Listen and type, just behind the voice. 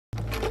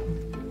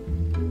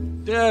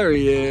There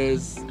he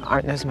is.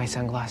 Aren't those my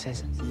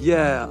sunglasses?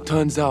 Yeah,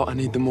 turns out I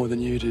need them more than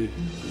you do.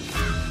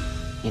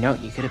 You know,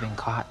 you could have been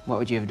caught. What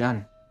would you have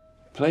done?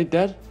 Played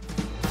dead?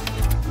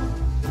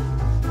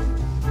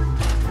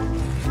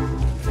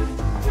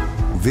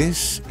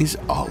 This is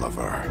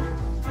Oliver.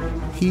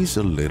 He's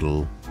a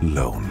little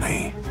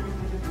lonely.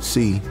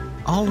 See,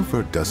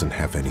 Oliver doesn't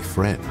have any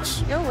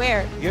friends. You're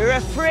weird. You're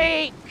a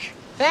freak.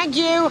 Thank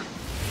you.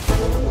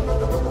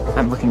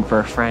 I'm looking for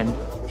a friend.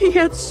 He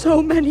had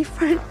so many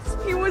friends.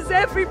 He was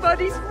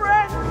everybody's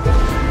friend.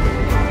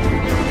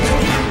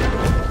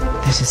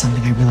 This is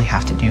something I really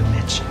have to do,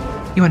 Mitch.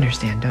 You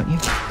understand, don't you?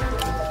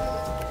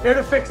 Here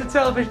to fix the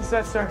television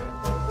set, sir.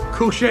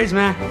 Cool shades,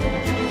 man.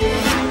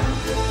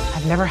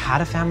 I've never had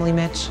a family,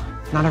 Mitch.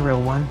 Not a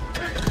real one.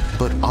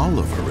 But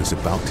Oliver is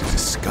about to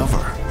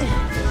discover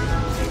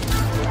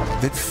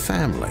that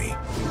family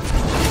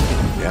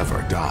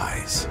never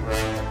dies.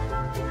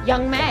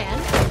 Young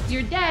man,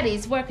 your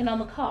daddy's working on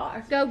the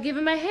car. Go give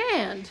him a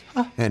hand.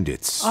 And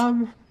it's,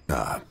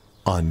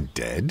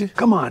 undead?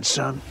 Come on,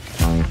 son.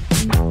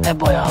 That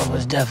boy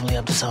Oliver's definitely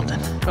up to something.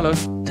 Hello.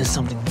 There's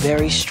something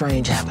very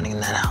strange happening in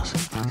that house.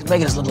 He's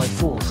making us look like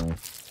fools.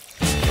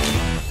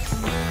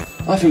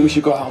 I think we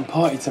should go out and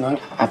party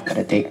tonight. I've got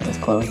a date with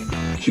Chloe.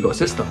 She got a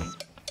sister.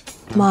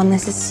 Mom,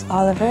 this is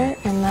Oliver,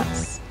 and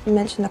that's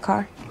Mitch in the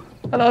car.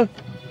 Hello.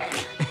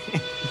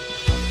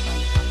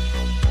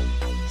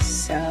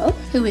 So,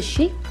 who is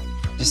she?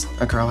 Just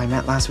a girl I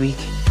met last week.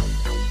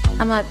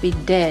 I might be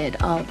dead,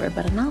 Oliver,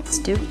 but I'm not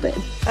stupid.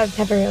 I've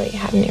never really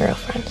had any real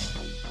friends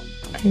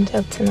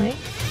until tonight.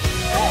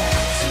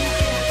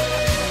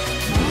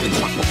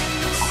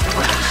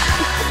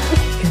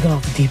 He's gone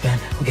off the deep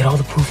end. We'll get all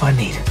the proof I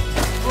need.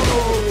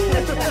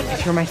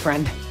 If you're my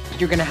friend,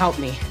 you're gonna help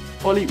me.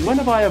 Ollie, when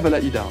have I ever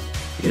let you down?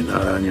 You're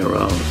not on your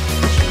own.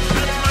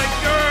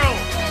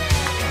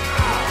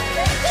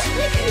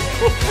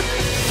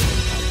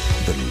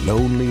 The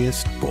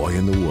loneliest boy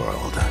in the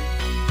world.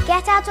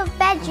 Get out of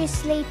bed, you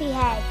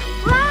sleepyhead.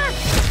 Run!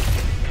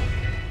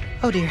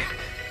 Oh dear.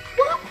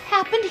 What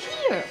happened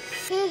here?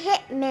 He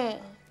hit me.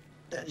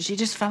 She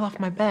just fell off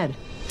my bed.